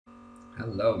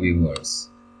Hello viewers,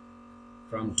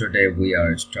 from today we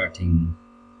are starting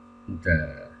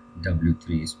the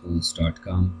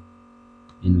w3schools.com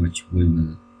in which we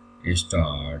will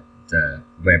start the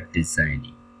web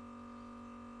designing.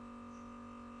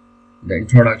 The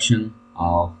introduction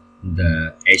of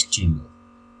the HTML.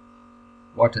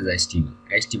 What is HTML?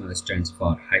 HTML stands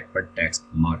for Hypertext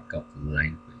Markup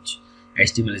Language.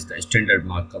 HTML is the standard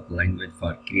markup language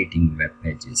for creating web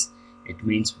pages. It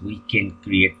means we can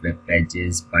create web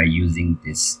pages by using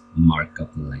this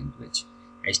markup language.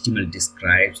 HTML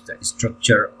describes the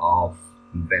structure of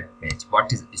web page.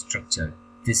 What is structure?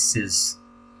 This is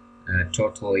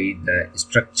totally the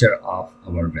structure of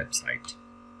our website.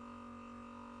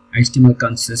 HTML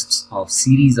consists of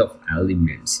series of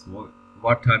elements.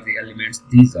 What are the elements?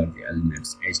 These are the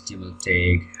elements. HTML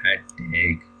tag, head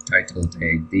tag, title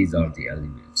tag. These are the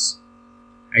elements.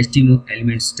 HTML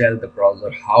elements tell the browser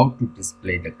how to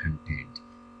display the content.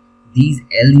 These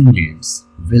elements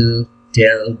will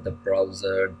tell the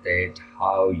browser that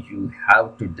how you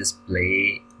have to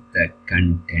display the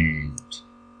content.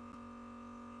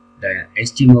 The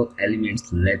HTML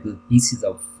elements label pieces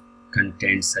of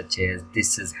content such as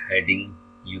this is heading,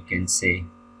 you can say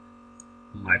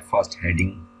my first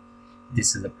heading,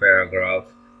 this is a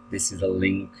paragraph, this is a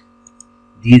link.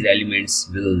 These elements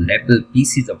will label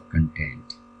pieces of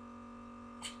content.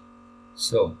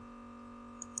 So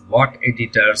what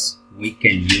editors we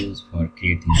can use for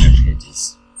creating web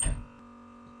pages?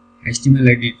 HTML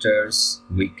editors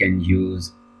we can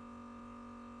use.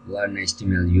 Learn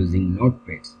HTML using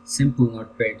Notepad. Simple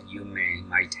Notepad you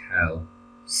might have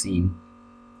seen,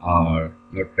 or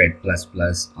Notepad++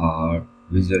 or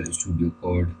Visual Studio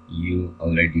Code you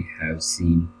already have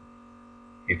seen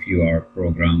if you are a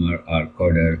programmer or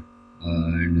coder,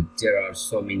 and there are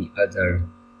so many other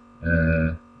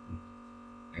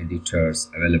editors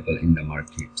available in the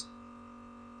market.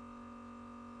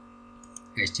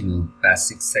 HTML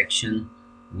basics section,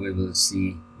 we will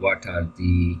see what are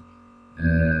the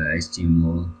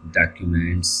HTML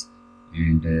documents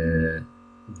and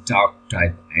doc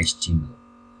type HTML.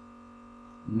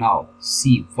 Now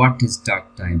see what is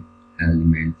doc type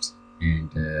element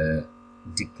and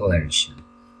declaration.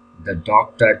 The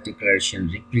doc type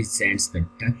declaration represents the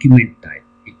document type.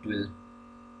 It will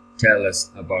tell us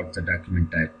about the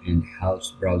document type and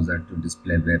helps browser to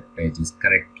display web pages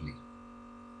correctly.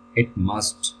 It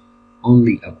must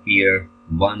only appear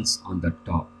once on the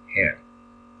top. Here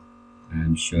I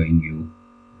am showing you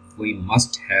we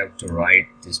must have to write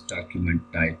this document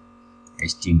type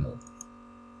HTML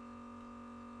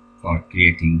for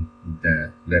creating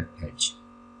the web page.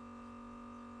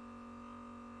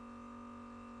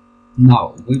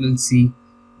 Now we will see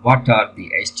what are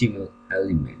the HTML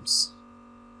elements.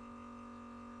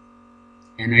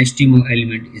 An HTML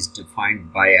element is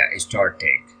defined by a start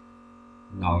tag.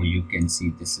 Now you can see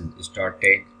this is a start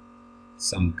tag,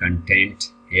 some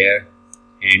content here,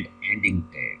 and ending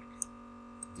tag.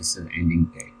 This is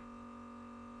ending tag.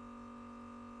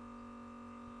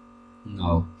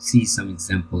 Now see some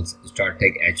examples. Start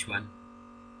tag h1,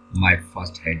 my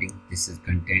first heading, this is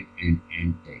content, and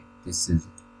end tag. This is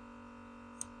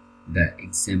the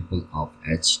example of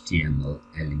HTML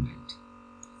element.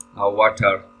 Now what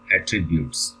are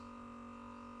attributes?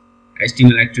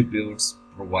 HTML attributes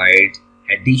provide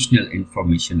additional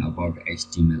information about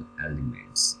HTML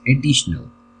elements. Additional,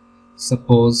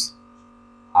 suppose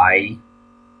I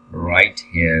write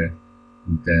here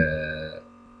the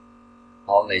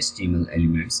all HTML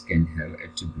elements can have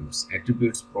attributes.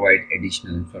 Attributes provide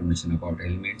additional information about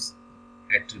elements.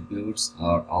 Attributes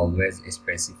are always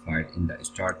specified in the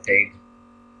start tag.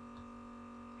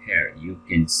 Here you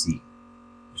can see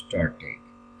start tag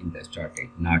in the start tag,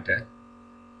 not a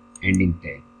ending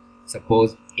tag.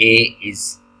 Suppose A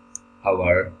is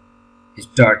our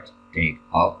start tag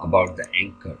about the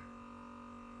anchor.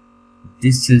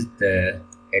 This is the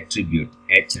attribute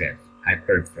href,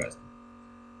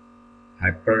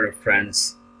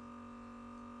 hyperreference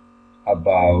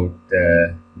about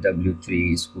the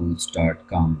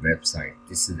w3schools.com website.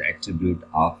 This is the attribute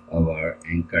of our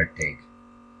anchor tag.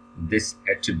 This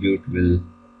attribute will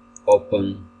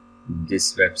open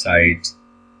this website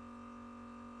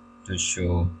to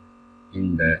show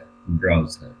in the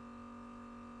browser.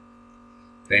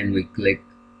 When we click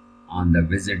on the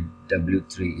visit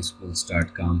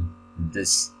w3schools.com,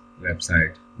 this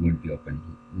website would be open.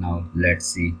 Now let's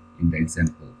see in the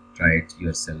example. Try it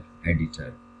yourself,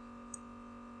 editor.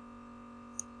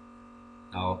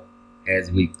 Now as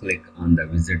we click on the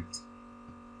visit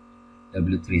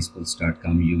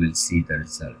w3schools.com, you will see the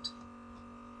result.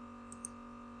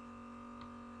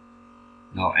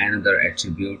 Now another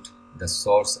attribute, the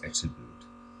source attribute.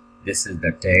 This is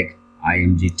the tag,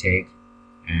 img tag,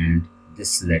 and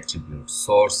this is attribute,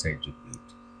 source attribute.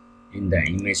 In the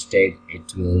image tag,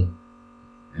 it will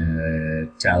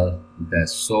tell the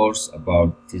source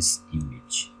about this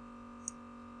image.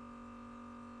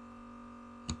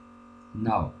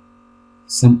 Now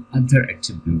some other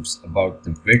attributes about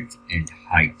the width and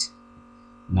height.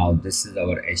 Now this is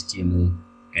our HTML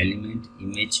element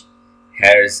image.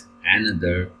 Here's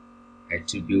another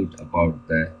attribute about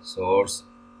the source,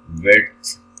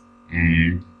 width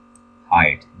and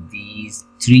height. These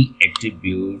three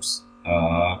attributes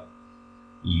are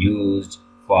used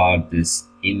for this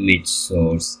image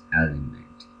source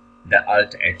element. The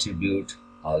alt attribute,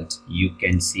 alt, you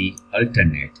can see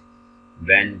alternate.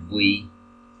 When we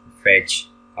fetch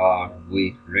or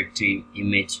we retrieve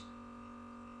image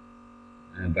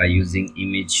by using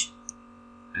image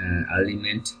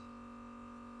element,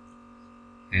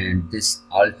 and this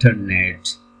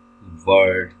alternate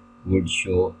word would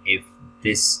show if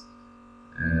this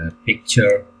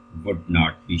picture would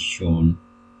not be shown,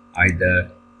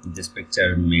 either this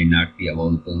picture may not be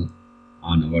available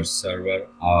on our server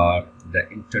or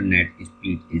the internet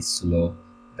speed is slow,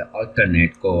 the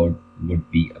alternate code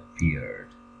would be appeared.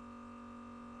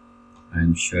 I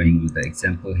am showing you the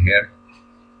example here.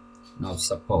 Now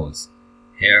suppose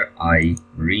here I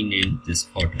rename this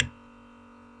photo,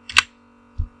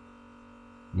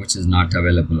 which is not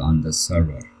available on the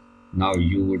server. Now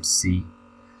you would see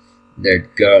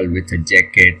that girl with a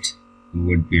jacket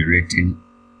would be written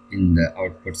in the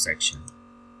output section.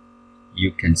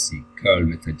 You can see girl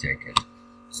with a jacket.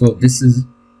 So this is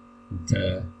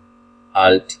the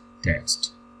alt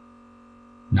text.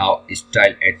 Now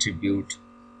style attribute,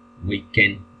 we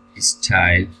can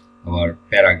style our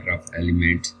paragraph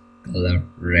element color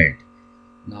red.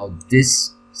 Now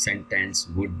this sentence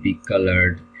would be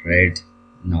colored red.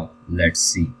 Now let's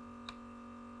see.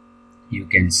 You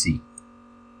can see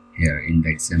here in the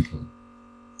example,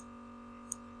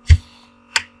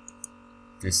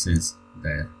 this is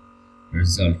the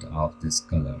result of this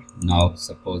color. Now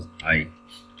suppose I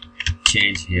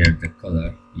change here the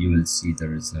color, you will see the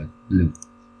result blue.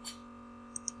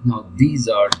 Now these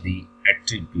are the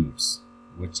attributes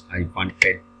which I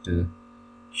wanted to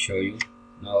show you.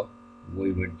 Now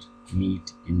we would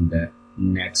meet in the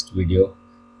next video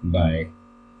by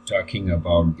talking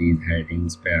about these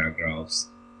headings, paragraphs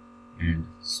and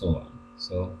so on.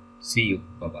 So see you,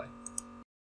 bye bye.